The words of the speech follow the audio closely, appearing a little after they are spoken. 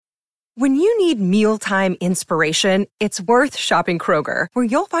When you need mealtime inspiration, it's worth shopping Kroger, where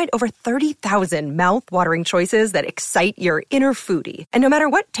you'll find over 30,000 mouth-watering choices that excite your inner foodie. And no matter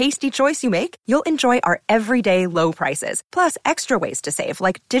what tasty choice you make, you'll enjoy our everyday low prices, plus extra ways to save,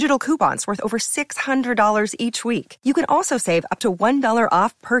 like digital coupons worth over $600 each week. You can also save up to $1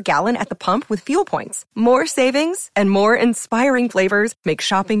 off per gallon at the pump with fuel points. More savings and more inspiring flavors make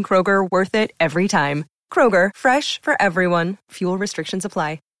shopping Kroger worth it every time. Kroger, fresh for everyone. Fuel restrictions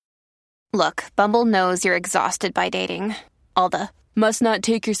apply. Look, Bumble knows you're exhausted by dating. All the, must not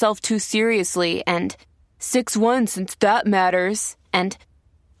take yourself too seriously, and 6'1" since that matters, and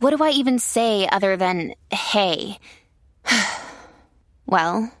what do I even say other than, hey?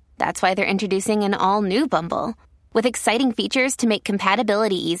 Well, that's why they're introducing an all-new Bumble, with exciting features to make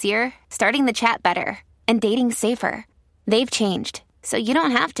compatibility easier, starting the chat better, and dating safer. They've changed, so you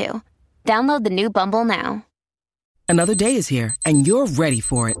don't have to. Download the new Bumble now. Another day is here, and you're ready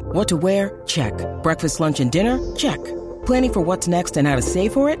for it. What to wear? Check. Breakfast, lunch, and dinner? Check. Planning for what's next and how to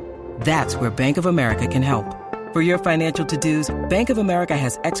save for it? That's where Bank of America can help. For your financial to-dos, Bank of America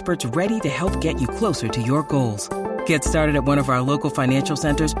has experts ready to help get you closer to your goals. Get started at one of our local financial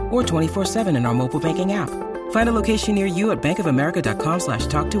centers or 24/7 in our mobile banking app. Find a location near you at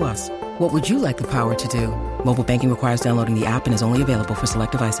bankofamerica.com/talktous. What would you like the power to do? Mobile banking requires downloading the app and is only available for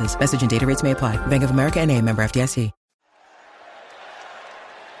select devices. Message and data rates may apply. Bank of America N.A., member FDIC.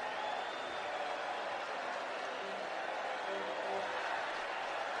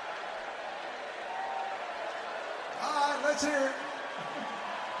 Let's hear it.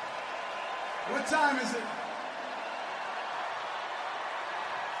 What time is it?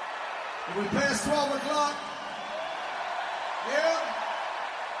 Are we past 12 o'clock? Yeah?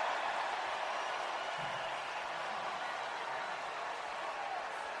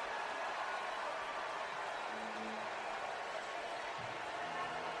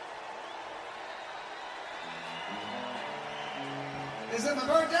 Is it my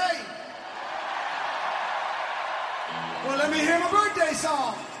birthday? Well, let me hear my birthday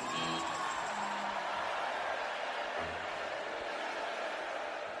song.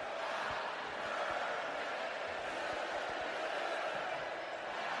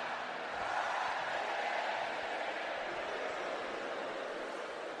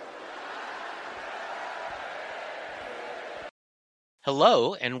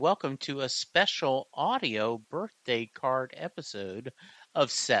 Hello, and welcome to a special audio birthday card episode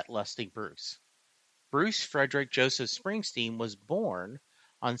of Set Lusting Bruce. Bruce Frederick Joseph Springsteen was born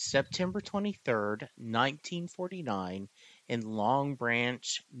on September 23, 1949 in Long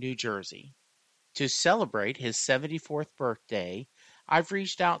Branch, New Jersey. To celebrate his 74th birthday, I've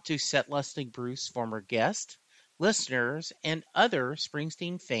reached out to Set Lusting Bruce former guests, listeners, and other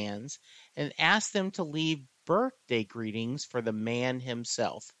Springsteen fans and asked them to leave birthday greetings for the man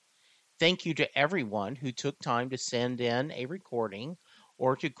himself. Thank you to everyone who took time to send in a recording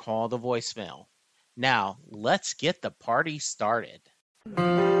or to call the voicemail. Now, let's get the party started.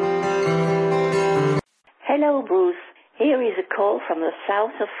 Hello, Bruce. Here is a call from the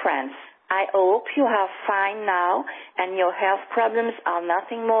south of France. I hope you are fine now and your health problems are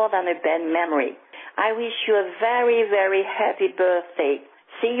nothing more than a bad memory. I wish you a very, very happy birthday.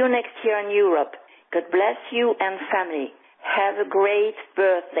 See you next year in Europe. God bless you and family. Have a great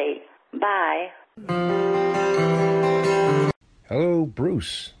birthday. Bye. Hello,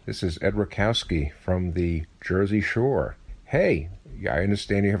 Bruce. This is Ed Rakowski from the Jersey Shore. Hey, I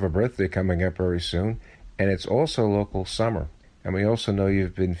understand you have a birthday coming up very soon, and it's also local summer. And we also know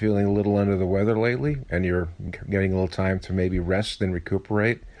you've been feeling a little under the weather lately, and you're getting a little time to maybe rest and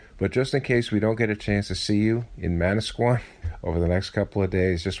recuperate. But just in case we don't get a chance to see you in Manasquan over the next couple of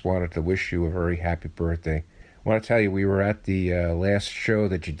days, just wanted to wish you a very happy birthday. I want to tell you, we were at the last show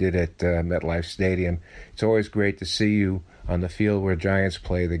that you did at MetLife Stadium. It's always great to see you on the field where Giants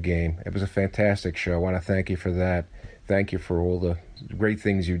play the game. It was a fantastic show. I want to thank you for that. Thank you for all the great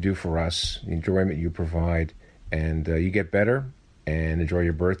things you do for us, the enjoyment you provide. And you get better and enjoy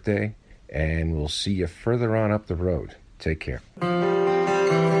your birthday. And we'll see you further on up the road. Take care.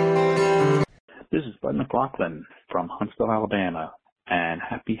 This is Bud McLaughlin from Huntsville, Alabama, and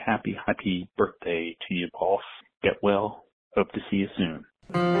happy birthday to you, boss. Get well. Hope to see you soon.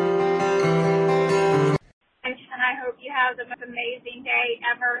 And I hope you have the most amazing day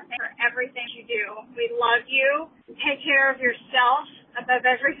ever. Thanks for everything you do. We love you. Take care of yourself above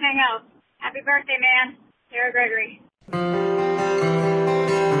everything else. Happy birthday, man. Sarah Gregory.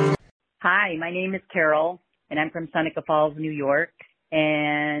 Hi, my name is Carol, and I'm from Seneca Falls, New York.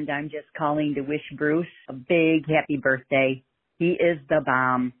 And I'm just calling to wish Bruce a big happy birthday. He is the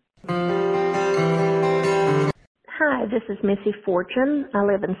bomb. Hi, this is Missy Fortune. I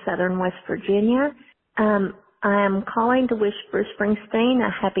live in southern West Virginia. I am calling to wish Bruce Springsteen a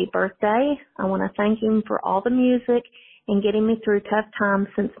happy birthday. I want to thank him for all the music and getting me through tough times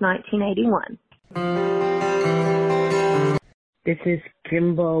since 1981. This is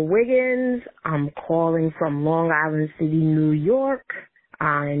Kimber Wiggins. I'm calling from Long Island City, New York.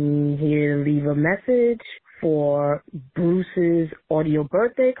 I'm here to leave a message for Bruce's audio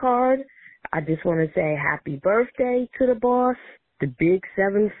birthday card. I just want to say happy birthday to the boss, the Big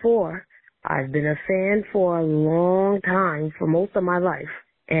 7-4. I've been a fan for a long time, for most of my life,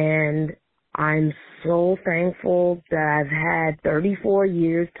 and I'm so thankful that I've had 34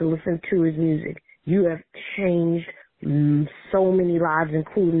 years to listen to his music. You have changed so many lives,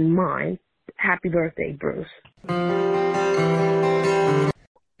 including mine. Happy birthday, Bruce.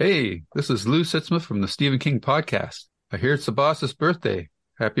 Hey, this is Lou Sitzma from the Stephen King podcast. I hear it's the boss's birthday.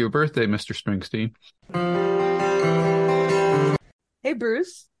 Happy birthday, Mr. Springsteen. Hey,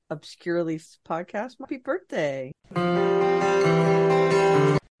 Bruce. Obscurely podcast. Happy birthday.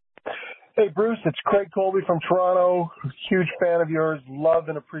 Hey, Bruce. It's Craig Colby from Toronto. Huge fan of yours. Love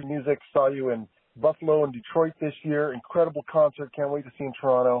and appreciate music. Saw you in Buffalo and Detroit this year. Incredible concert. Can't wait to see you in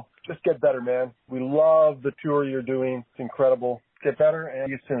Toronto. Just get better, man. We love the tour you're doing. It's incredible. Get better and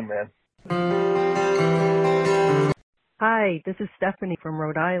see you soon, man. Hi, this is Stephanie from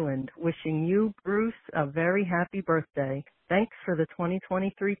Rhode Island, wishing you, Bruce, a very happy birthday. Thanks for the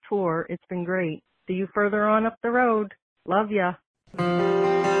 2023 tour. It's been great. See you further on up the road. Love ya. Hi,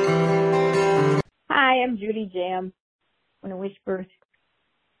 I'm Judy Jam. I want to wish Bruce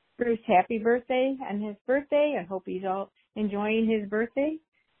happy birthday on his birthday. I hope he's all enjoying his birthday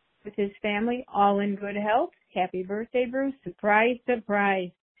with his family, all in good health. Happy birthday, Bruce. Surprise, surprise.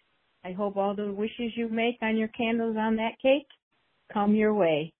 I hope all the wishes you make on your candles on that cake come your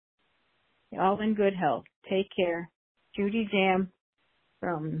way. All in good health. Take care. Judy Jam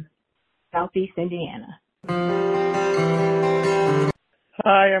from Southeast Indiana.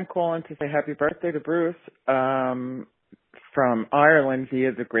 Hi, I'm calling to say happy birthday to Bruce from Ireland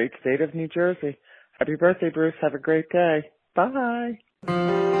via the great state of New Jersey. Happy birthday, Bruce. Have a great day. Bye.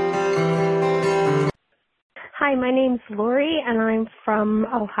 Hi, my name's Lori, and I'm from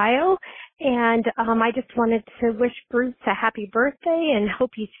Ohio, and I just wanted to wish Bruce a happy birthday and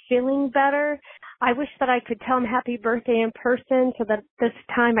hope he's feeling better. I wish that I could tell him happy birthday in person so that this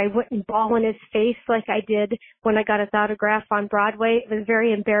time I wouldn't bawl in his face like I did when I got his autograph on Broadway. It was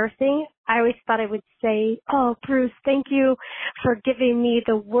very embarrassing. I always thought I would say, "Oh, Bruce, thank you for giving me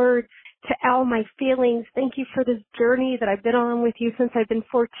the words to all my feelings. Thank you for this journey that I've been on with you since I've been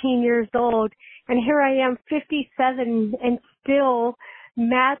 14 years old. And here I am, 57, and still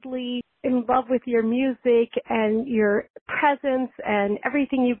madly in love with your music and your presence and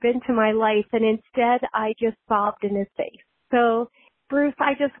everything you've been to my life." And instead, I just sobbed in his face. So, Bruce,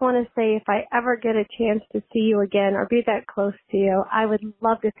 I just want to say if I ever get a chance to see you again or be that close to you, I would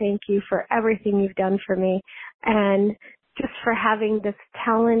love to thank you for everything you've done for me and just for having this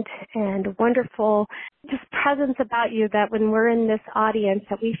talent and wonderful just presence about you that when we're in this audience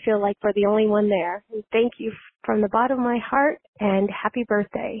that we feel like we're the only one there. And thank you from the bottom of my heart and happy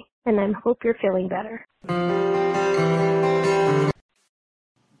birthday. And I hope you're feeling better.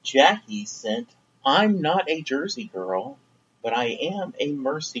 Jackie sent, "I'm not a Jersey girl, but I am a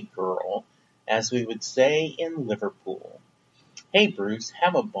Mercy girl, as we would say in Liverpool. Hey Bruce,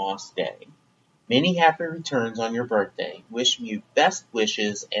 have a boss day. Many happy returns on your birthday. Wishing you best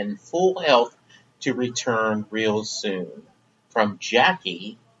wishes and full health to return real soon. From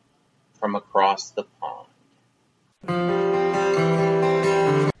Jackie from across the pond."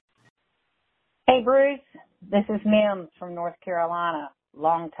 Hey, Bruce. This is Mims from North Carolina,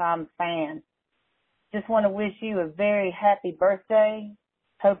 longtime fan. Just want to wish you a very happy birthday.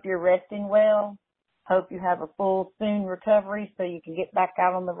 Hope you're resting well. Hope you have a full, soon recovery so you can get back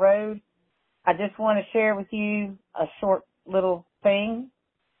out on the road. I just want to share with you a short little thing.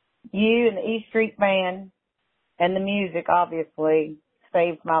 You and the E Street Band and the music, obviously,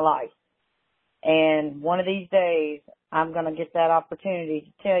 saved my life. And one of these days, I'm going to get that opportunity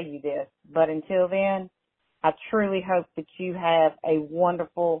to tell you this. But until then, I truly hope that you have a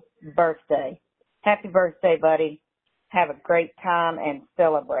wonderful birthday. Happy birthday, buddy. Have a great time and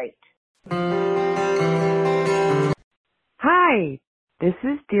celebrate. Hi, this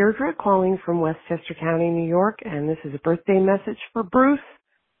is Deirdre calling from Westchester County, New York, and this is a birthday message for Bruce.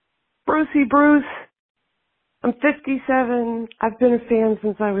 Brucey Bruce, I'm 57. I've been a fan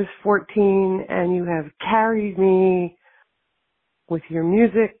since I was 14, and you have carried me with your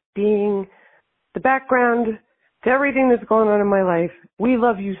music being the background to everything that's going on in my life. We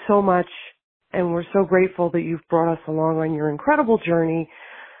love you so much. and we're so grateful that you've brought us along on your incredible journey.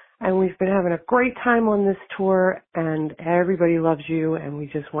 And we've been having a great time on this tour, and everybody loves you, and we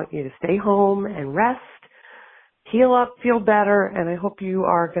just want you to stay home and rest, heal up, feel better, and I hope you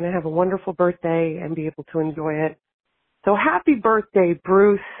are going to have a wonderful birthday and be able to enjoy it. So happy birthday,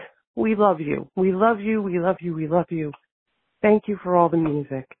 Bruce. We love you. We love you. We love you. We love you. Thank you for all the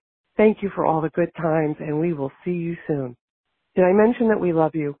music. Thank you for all the good times, and we will see you soon. Did I mention that we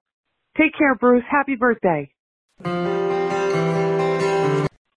love you? Take care, Bruce. Happy birthday.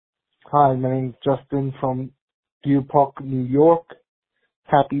 Hi, my name's Justin from Deer Park, New York.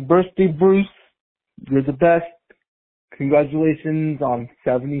 Happy birthday, Bruce. You're the best. Congratulations on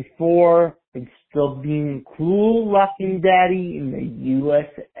 74 and still being cool laughing daddy in the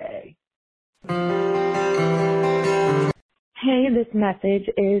USA. Hey, this message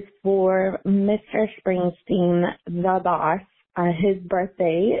is for Mr. Springsteen, the boss. His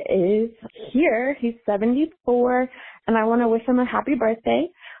birthday is here. He's 74, and I want to wish him a happy birthday.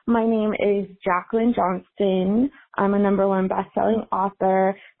 My name is Jacqueline Johnston. I'm a #1 best-selling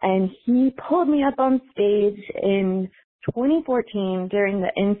author, and he pulled me up on stage in 2014 during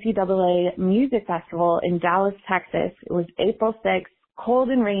the NCAA Music Festival in Dallas, Texas. It was April 6th, cold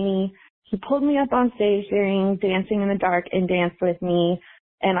and rainy. He pulled me up on stage during Dancing in the Dark and danced with me.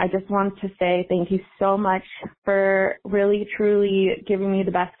 And I just want to say thank you so much for really, truly giving me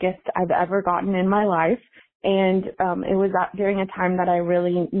the best gift I've ever gotten in my life. And it was during a time that I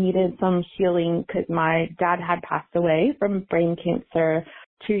really needed some healing because my dad had passed away from brain cancer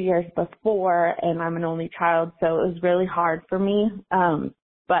 2 years before, and I'm an only child, so it was really hard for me.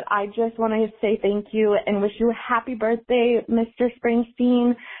 But I just want to say thank you and wish you a happy birthday, Mr.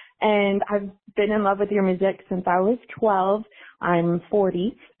 Springsteen. And I've been in love with your music since I was 12. I'm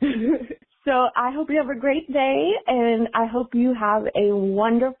 40. So I hope you have a great day, and I hope you have a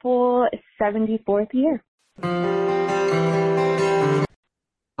wonderful 74th year.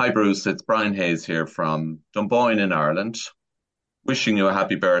 Hi, Bruce. It's Brian Hayes here from Dunboyne in Ireland. Wishing you a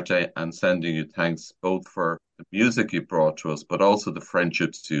happy birthday and sending you thanks both for the music you brought to us, but also the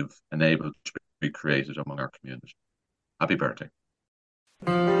friendships you've enabled to be created among our community. Happy birthday.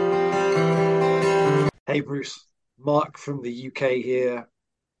 Hey, Bruce. Mark from the UK here.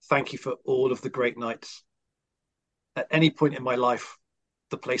 Thank you for all of the great nights. At any point in my life,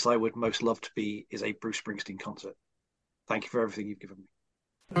 the place I would most love to be is a Bruce Springsteen concert. Thank you for everything you've given me.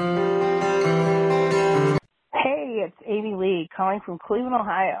 Hey, it's Amy Lee calling from Cleveland,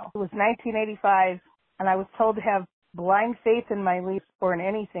 Ohio. It was 1985, and I was told to have blind faith in my leaf or in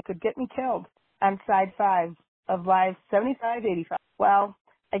anything could get me killed on side 5 of Live 7585. Well,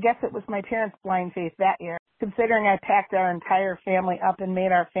 I guess it was my parents' blind faith that year, considering I packed our entire family up and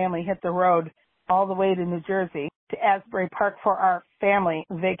made our family hit the road all the way to New Jersey to Asbury Park for our family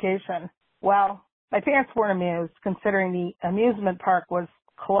vacation. Well, my parents weren't amused, considering the amusement park was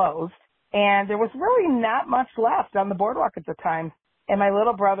closed, and there was really not much left on the boardwalk at the time. And my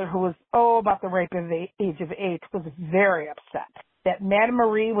little brother, who was, about the ripe age of 8, was very upset that Madame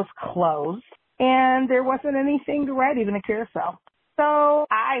Marie was closed, and there wasn't anything to ride, even a carousel. So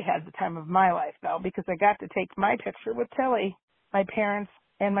I had the time of my life, though, because I got to take my picture with Tilly. My parents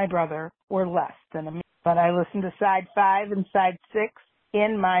and my brother were less than amused. But I listened to side 5 and side 6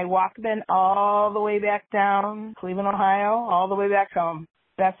 in my Walkman all the way back down Cleveland, Ohio, all the way back home.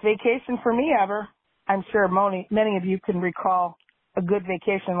 Best vacation for me ever. I'm sure many of you can recall a good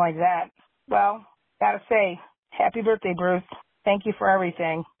vacation like that. Well, gotta say, happy birthday, Bruce. Thank you for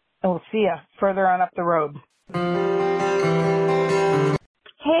everything. And we'll see you further on up the road.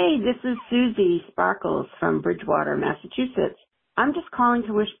 Hey, this is Susie Sparkles from Bridgewater, Massachusetts. I'm just calling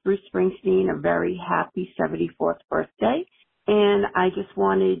to wish Bruce Springsteen a very happy 74th birthday. And I just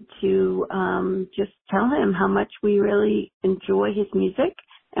wanted to just tell him how much we really enjoy his music,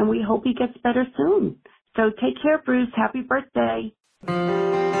 and we hope he gets better soon. So take care, Bruce. Happy birthday.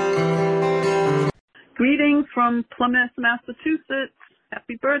 Greetings from Plymouth, Massachusetts.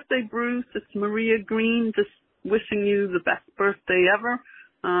 Happy birthday, Bruce. It's Maria Green, just wishing you the best birthday ever.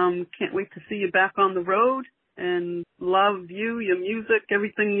 Can't wait to see you back on the road, and love you, your music,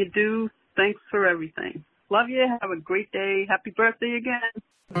 everything you do. Thanks for everything. Love you. Have a great day. Happy birthday again.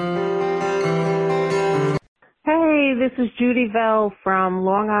 Hey, this is Judy Vell from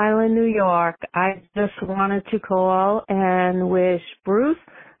Long Island, New York. I just wanted to call and wish Bruce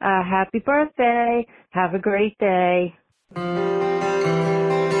a happy birthday. Have a great day.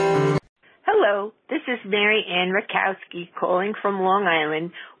 Hello, this is Mary Ann Rakowski calling from Long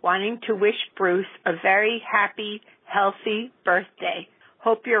Island, wanting to wish Bruce a very happy, healthy birthday.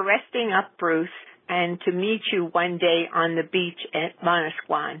 Hope you're resting up, Bruce, and to meet you one day on the beach at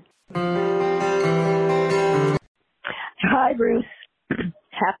Monosquan. Hi, Bruce.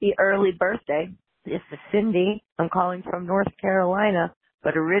 Happy early birthday. This is Cindy. I'm calling from North Carolina,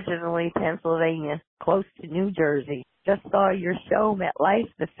 but originally Pennsylvania, close to New Jersey. Just saw your show,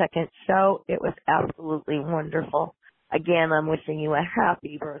 MetLife, the second show. It was absolutely wonderful. Again, I'm wishing you a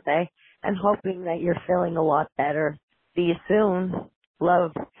happy birthday and hoping that you're feeling a lot better. See you soon.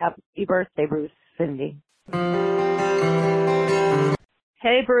 Love. Happy birthday, Bruce. Cindy.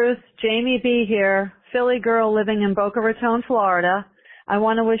 Hey Bruce, Jamie B here, Philly girl living in Boca Raton, Florida. I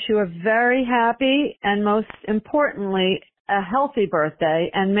want to wish you a very happy and most importantly, a healthy birthday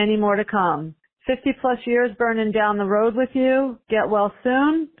and many more to come. 50 plus years burning down the road with you. Get well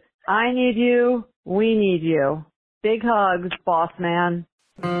soon. I need you. We need you. Big hugs, boss man.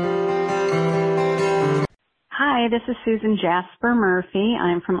 Hi, this is Susan Jasper Murphy.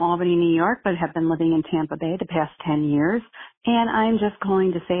 I'm from Albany, New York, but have been living in Tampa Bay the past 10 years. And I'm just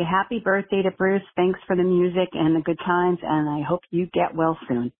calling to say happy birthday to Bruce. Thanks for the music and the good times, and I hope you get well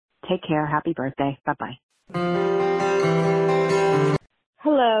soon. Take care. Happy birthday. Bye-bye.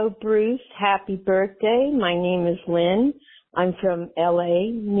 Hello, Bruce. Happy birthday. My name is Lynn. I'm from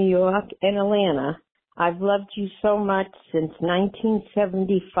LA, New York, and Atlanta. I've loved you so much since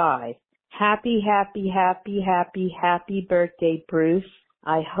 1975. Happy birthday, Bruce.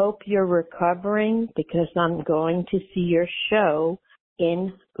 I hope you're recovering because I'm going to see your show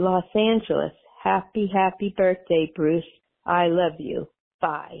in Los Angeles. Happy birthday, Bruce. I love you.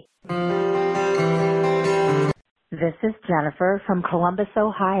 Bye. This is Jennifer from Columbus,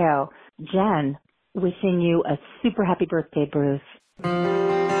 Ohio. Jen, wishing you a super happy birthday, Bruce.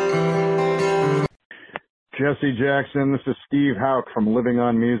 Jesse Jackson, this is Steve Hauk from Living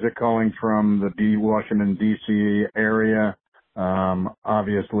on Music, calling from the Washington, D.C. area.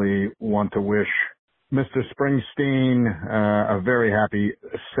 Obviously want to wish Mr. Springsteen a very happy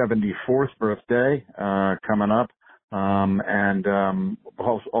 74th birthday coming up, and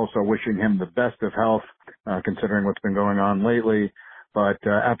also wishing him the best of health considering what's been going on lately. But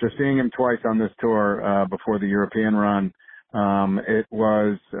after seeing him twice on this tour before the European run, it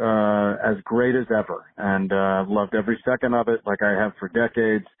was as great as ever, and loved every second of it like I have for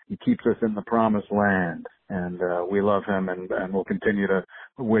decades. He keeps us in the promised land, and we love him, and we'll continue to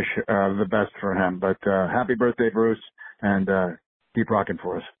wish the best for him. But happy birthday, Bruce, and keep rocking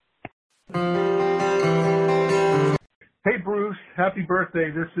for us. Hey, Bruce. Happy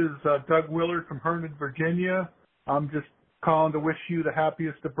birthday. This is Doug Willard from Herndon, Virginia. I'm just calling to wish you the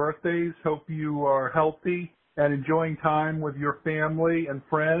happiest of birthdays. Hope you are healthy and enjoying time with your family and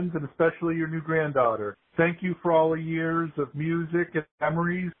friends, and especially your new granddaughter. Thank you for all the years of music and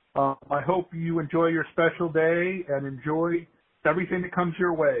memories. I hope you enjoy your special day and enjoy everything that comes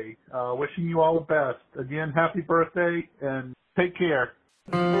your way. Wishing you all the best. Again, happy birthday and take care.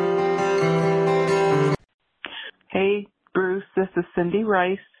 Hey, Bruce, this is Cindy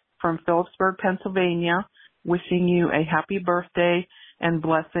Rice from Phillipsburg, Pennsylvania. Wishing you a happy birthday and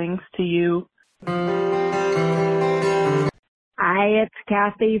blessings to you. Hi, it's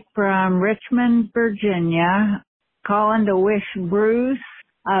Kathy from Richmond, Virginia, calling to wish Bruce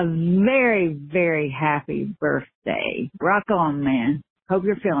a very, very happy birthday. Rock on, man. Hope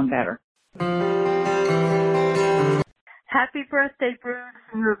you're feeling better. Happy birthday, Bruce,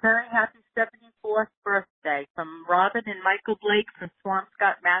 and your very happy 74th birthday. From Robin and Michael Blake from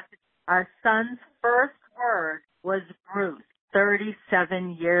Swampscott, Massachusetts. Our son's first word was Bruce,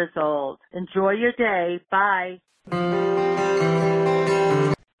 37 years old. Enjoy your day. Bye.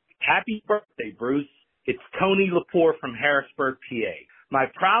 Happy birthday, Bruce. It's Tony Lepore from Harrisburg, PA. My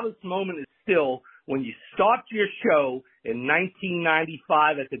proudest moment is still when you stopped your show in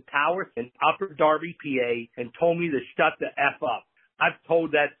 1995 at the Tower in Upper Darby, PA, and told me to shut the F up. I've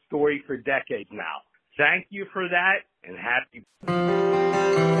told that story for decades now. Thank you for that, and happy.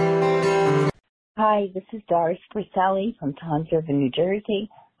 Hi, this is Doris Briselli from Toms River, New Jersey.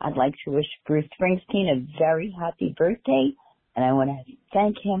 I'd like to wish Bruce Springsteen a very happy birthday, and I want to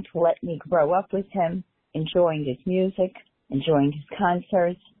thank him for letting me grow up with him, enjoying his music, enjoying his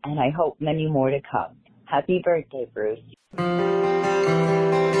concerts, and I hope many more to come. Happy birthday, Bruce.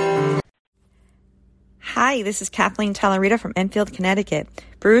 Hi, this is Kathleen Talarita from Enfield, Connecticut.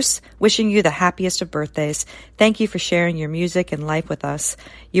 Bruce, wishing you the happiest of birthdays. Thank you for sharing your music and life with us.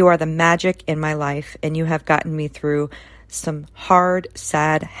 You are the magic in my life, and you have gotten me through some hard,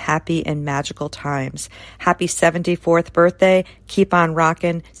 sad, happy, and magical times. Happy 74th birthday. Keep on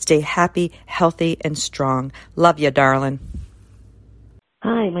rocking. Stay happy, healthy, and strong. Love you, darling.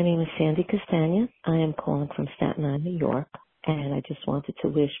 Hi, my name is Sandy Castagna. I am calling from Staten Island, New York, and I just wanted to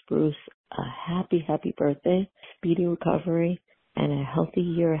wish Bruce a happy, happy birthday, speedy recovery, and a healthy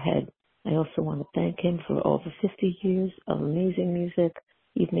year ahead. I also want to thank him for over 50 years of amazing music.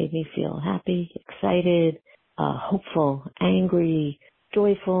 You've made me feel happy, excited, hopeful, angry,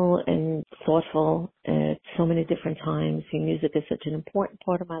 joyful, and thoughtful at so many different times. Your music is such an important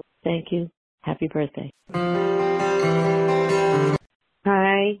part of my life. Thank you. Happy birthday.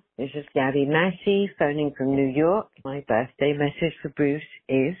 Hi, this is Gabby Massey phoning from New York. My birthday message for Bruce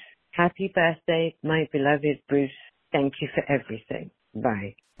is, happy birthday, my beloved Bruce. Thank you for everything.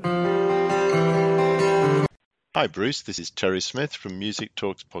 Bye. Hi Bruce, this is Terry Smith from Music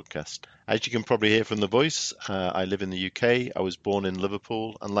Talks Podcast. As you can probably hear from the voice, I live in the UK, I was born in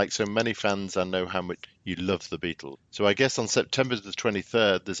Liverpool, and like so many fans, I know how much you love the Beatles. So I guess on September the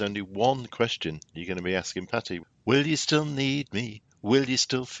 23rd, there's only one question you're going to be asking Patty. Will you still need me? Will you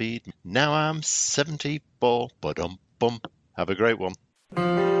still feed me? Now I'm 74, ba-dum-bum. Have a great one.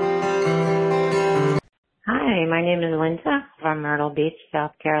 Hi, my name is Linda from Myrtle Beach,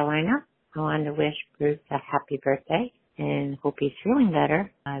 South Carolina. I wanted to wish Bruce a happy birthday and hope he's feeling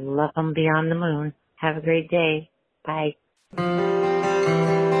better. I love him beyond the moon. Have a great day. Bye.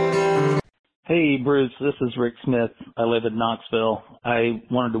 Hey, Bruce, this is Rick Smith. I live in Knoxville. I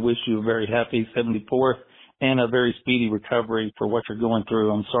wanted to wish you a very happy 74th and a very speedy recovery for what you're going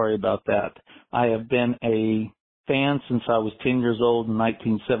through. I'm sorry about that. I have been a fan since I was 10 years old in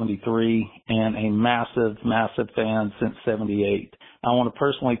 1973 and a massive, massive fan since 78. I want to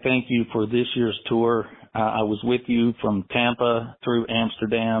personally thank you for this year's tour. I was with you from Tampa through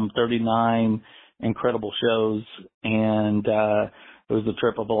Amsterdam, 39 incredible shows, and it was a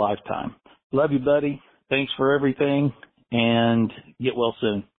trip of a lifetime. Love you, buddy. Thanks for everything, and get well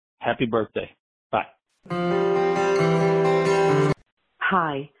soon. Happy birthday. Bye.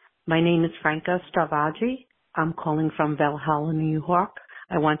 Hi, my name is Franca Stavaji. I'm calling from Valhalla, New York.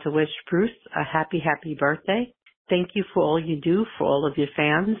 I want to wish Bruce a happy, happy birthday. Thank you for all you do for all of your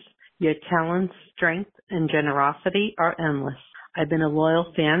fans. Your talents, strength, and generosity are endless. I've been a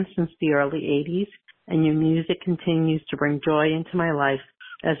loyal fan since the early 80s, and your music continues to bring joy into my life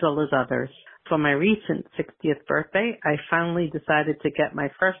as well as others. For my recent 60th birthday, I finally decided to get my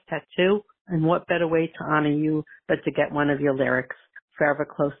first tattoo, and what better way to honor you but to get one of your lyrics, forever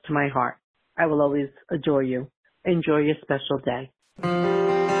close to my heart. I will always adore you. Enjoy your special day. Hey,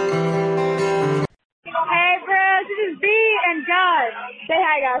 Bruce, this is B and John. Say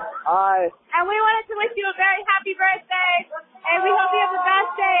hi, guys. Hi. And we wanted to wish you a very happy birthday, and we hope you have the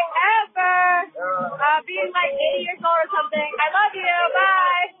best day ever, being like 80 years old or something. I love you.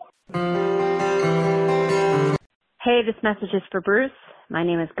 Bye. Hey, this message is for Bruce. My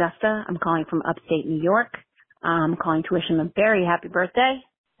name is Gusta. I'm calling from upstate New York. I'm calling to wish him a very happy birthday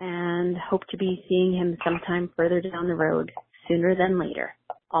and hope to be seeing him sometime further down the road, sooner than later.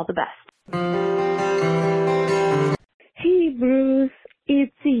 All the best. Hey Bruce,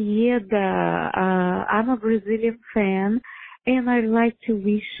 it's Ieda. I'm a Brazilian fan and I'd like to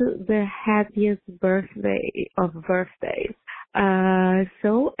wish you the happiest birthday of birthdays.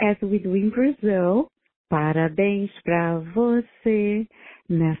 So as we do in Brazil, parabéns pra você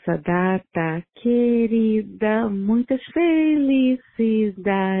nessa data querida, muitas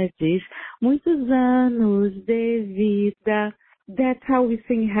felicidades, muitos anos de vida. That's how we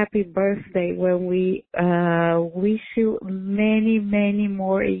sing happy birthday when we wish you many, many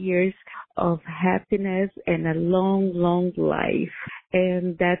more years of happiness and a long, long life.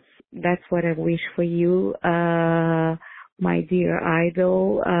 And that's what I wish for you, my dear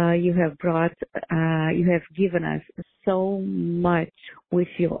idol. You have given us so much with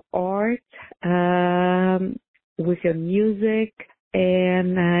your art, with your music,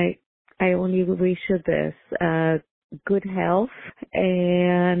 and I only wish you this, good health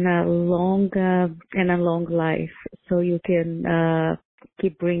and a long life, so you can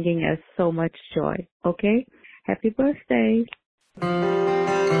keep bringing us so much joy. Okay? Happy birthday.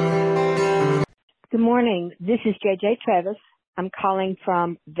 Good morning. This is JJ Travis. I'm calling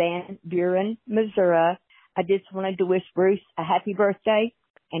from Van Buren, Missouri. I just wanted to wish Bruce a happy birthday,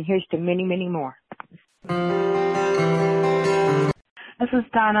 and here's to many, many more. This is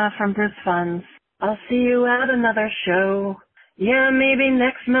Donna from Bruce Funds. I'll see you at another show. Yeah, maybe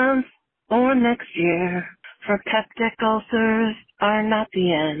next month or next year. For peptic ulcers are not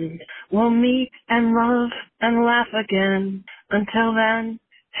the end. We'll meet and love and laugh again. Until then,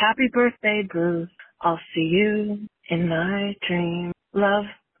 happy birthday, Bruce. I'll see you in my dream. Love,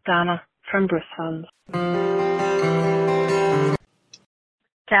 Donna from Bruce Funds.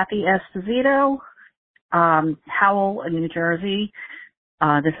 Kathy Esposito, Howell in New Jersey.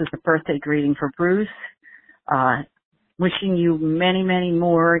 This is a birthday greeting for Bruce. Wishing you many, many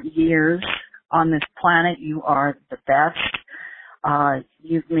more years on this planet. You are the best.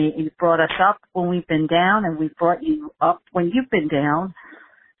 You brought us up when we've been down, and we've brought you up when you've been down.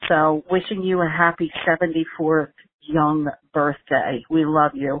 So wishing you a happy 74th young birthday. We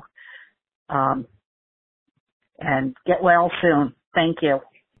love you. And get well soon. Thank you.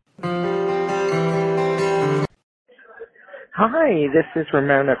 Hi, this is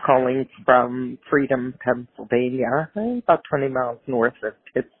Ramona calling from Freedom, Pennsylvania, about 20 miles north of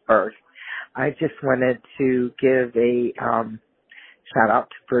Pittsburgh. I just wanted to give a shout out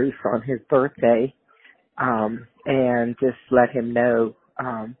to Bruce on his birthday and just let him know,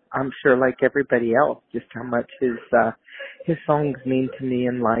 I'm sure like everybody else, just how much his songs mean to me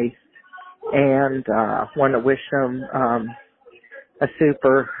in life, and want to wish him a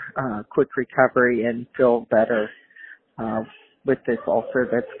super quick recovery and feel better with this ulcer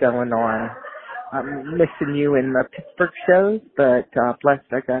that's going on. I'm missing you in the Pittsburgh shows, but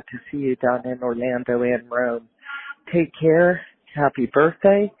blessed I got to see you down in Orlando and Rome. Take care. Happy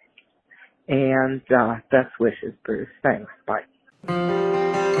birthday. And best wishes, Bruce. Thanks. Bye.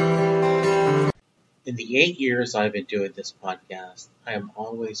 In the 8 years I've been doing this podcast, I am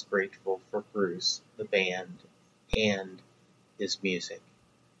always grateful for Bruce, the band, and his music.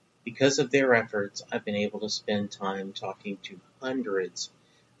 Because of their efforts, I've been able to spend time talking to hundreds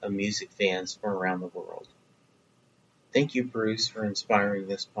of music fans from around the world. Thank you, Bruce, for inspiring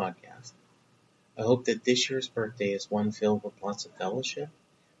this podcast. I hope that this year's birthday is one filled with lots of fellowship,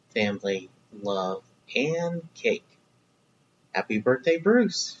 family, love, and cake. Happy birthday,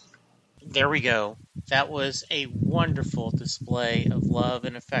 Bruce! There we go. That was a wonderful display of love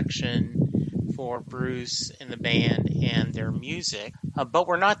and affection for Bruce and the band and their music. But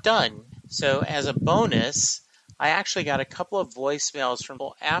we're not done. So as a bonus, I actually got a couple of voicemails from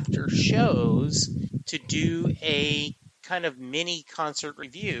people after shows to do a kind of mini concert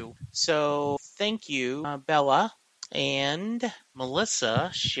review. So thank you, Bella and Melissa,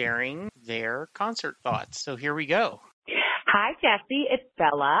 sharing their concert thoughts. So here we go. Hi, Jesse. It's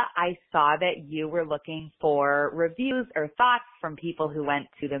Bella. I saw that you were looking for reviews or thoughts from people who went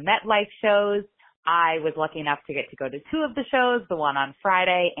to the MetLife shows. I was lucky enough to get to go to two of the shows, the one on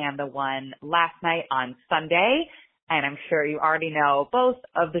Friday and the one last night on Sunday. And I'm sure you already know both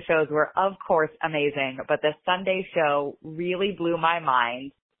of the shows were, of course, amazing. But the Sunday show really blew my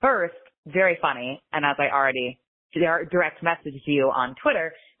mind. First, very funny. And as I already direct messaged you on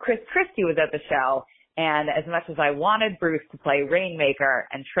Twitter, Chris Christie was at the show. And as much as I wanted Bruce to play Rainmaker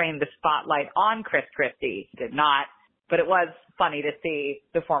and train the spotlight on Chris Christie, he did not. But it was funny to see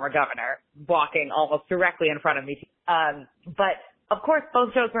the former governor walking almost directly in front of me. But of course,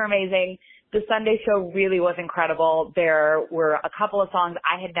 both shows were amazing. The Sunday show really was incredible. There were a couple of songs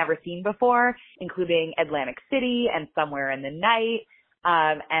I had never seen before, including Atlantic City and Somewhere in the Night.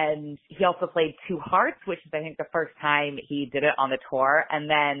 And he also played Two Hearts, which is, I think, the first time he did it on the tour. And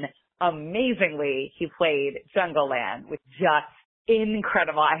then amazingly, he played Jungle Land, which is just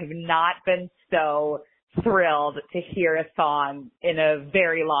incredible. I have not been so thrilled to hear a song in a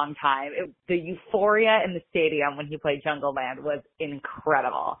very long time. The euphoria in the stadium when he played Jungle Land was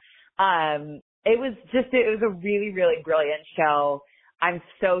incredible. It was a really, really brilliant show. I'm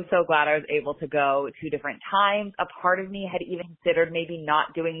so glad I was able to go 2 different times. A part of me had even considered maybe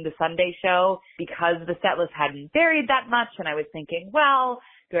not doing the Sunday show because the set list hadn't varied that much. And I was thinking, well,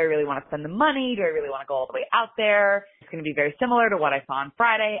 do I really want to spend the money? Do I really want to go all the way out there? It's going to be very similar to what I saw on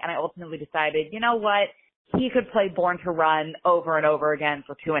Friday. And I ultimately decided, you know what? He could play Born to Run over and over again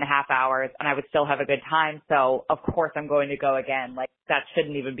for 2.5 hours and I would still have a good time. So of course I'm going to go again. Like that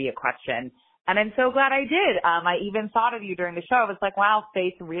shouldn't even be a question. And I'm so glad I did. I even thought of you during the show. I was like, wow,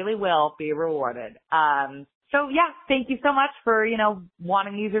 faith really will be rewarded. So yeah, thank you so much for,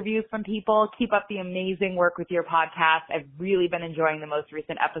 wanting these reviews from people. Keep up the amazing work with your podcast. I've really been enjoying the most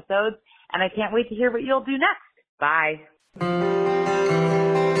recent episodes and I can't wait to hear what you'll do next. Bye.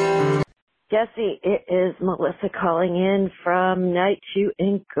 Jesse, it is Melissa calling in from Night 2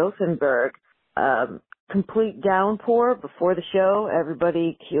 in Gothenburg. Complete downpour before the show.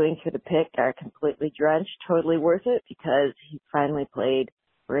 Everybody queuing for the pick are completely drenched. Totally worth it because he finally played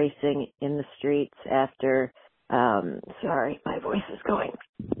Racing in the Streets after, sorry, my voice is going,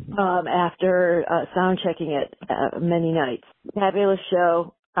 after sound checking it many nights. Fabulous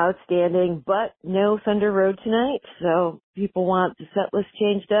show. Outstanding, but no Thunder Road tonight, so people want the set list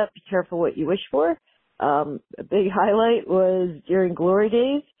changed up. Be careful what you wish for. A big highlight was during Glory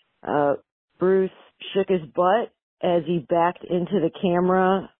Days. Bruce shook his butt as he backed into the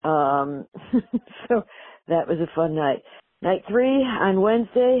camera, so that was a fun night. Night 3 on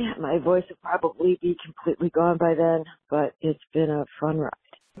Wednesday, my voice will probably be completely gone by then, but it's been a fun ride.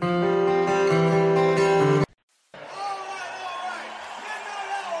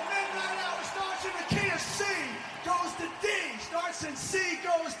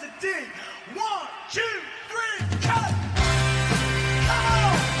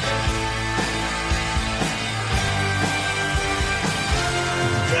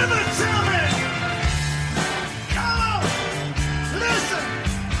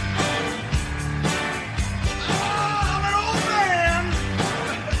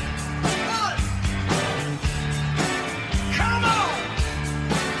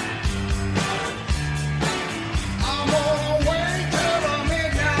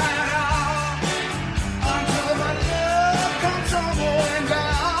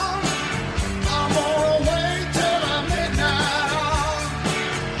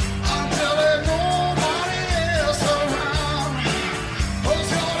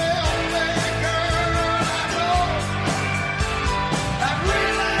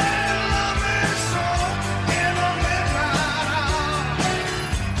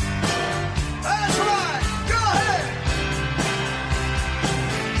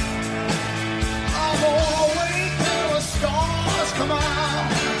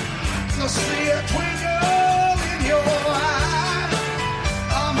 I see a twinkle in your eye.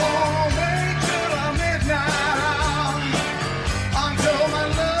 I'm gonna wait till I'm midnight hour, until my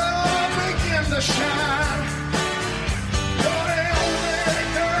love begins to shine. You're the only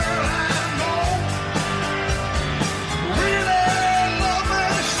girl I know really love me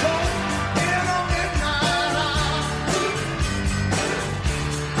so in the midnight hour.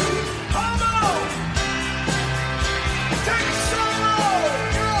 Come on, take it solo,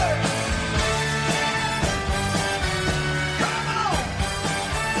 good. Come on.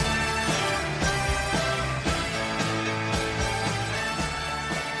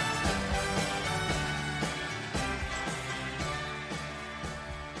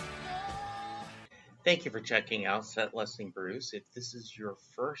 Thank you for checking out Set Listing Bruce. If this is your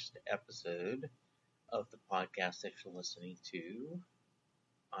first episode of the podcast that you're listening to,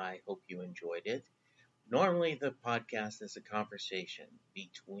 I hope you enjoyed it. Normally, the podcast is a conversation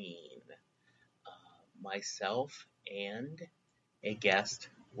between myself and a guest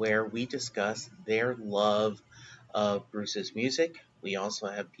where we discuss their love of Bruce's music. We also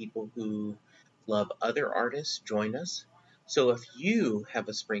have people who love other artists join us. So if you have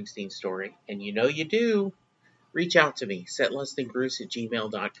a Springsteen story, and you know you do, reach out to me,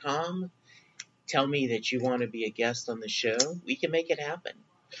 setlistingbruce@gmail.com. Tell me that you want to be a guest on the show. We can make it happen.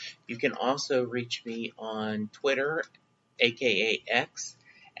 You can also reach me on Twitter, aka X,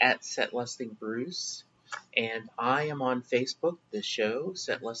 @setlistingbruce. And I am on Facebook, the show,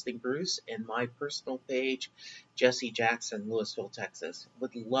 Set Listing Bruce, and my personal page, Jesse Jackson, Louisville, Texas.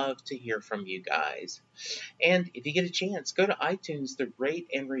 Would love to hear from you guys. And if you get a chance, go to iTunes to rate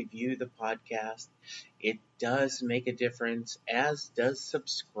and review the podcast. It does make a difference, as does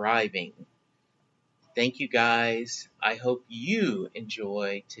subscribing. Thank you guys. I hope you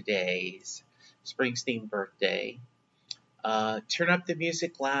enjoy today's Springsteen birthday. Turn up the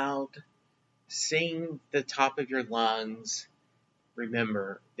music loud. Sing the top of your lungs.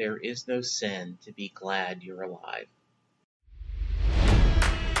 Remember, there is no sin to be glad you're alive.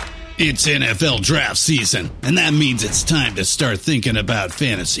 It's NFL draft season, and that means it's time to start thinking about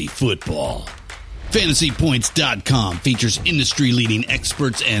fantasy football. FantasyPoints.com features industry-leading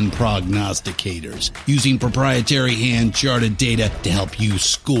experts and prognosticators using proprietary hand-charted data to help you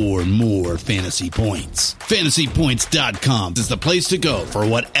score more fantasy points. FantasyPoints.com is the place to go for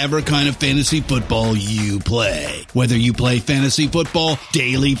whatever kind of fantasy football you play. Whether you play fantasy football,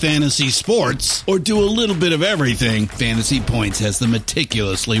 daily fantasy sports, or do a little bit of everything, Fantasy Points has the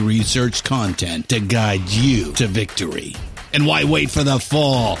meticulously researched content to guide you to victory. And why wait for the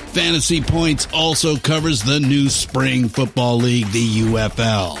fall? Fantasy Points also covers the new spring football league, the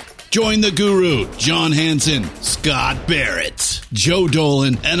UFL. Join the guru, John Hansen, Scott Barrett, Joe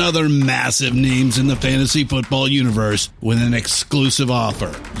Dolan, and other massive names in the fantasy football universe with an exclusive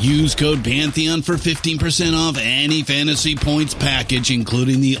offer. Use code Pantheon for 15% off any Fantasy Points package,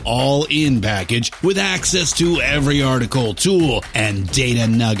 including the all-in package, with access to every article, tool, and data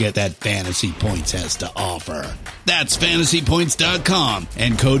nugget that Fantasy Points has to offer. That's FantasyPoints.com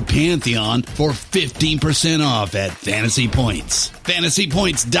and code Pantheon for 15% off at Fantasy Points.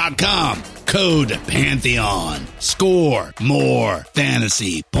 FantasyPoints.com, code Pantheon. Score more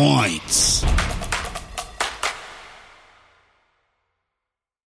fantasy points.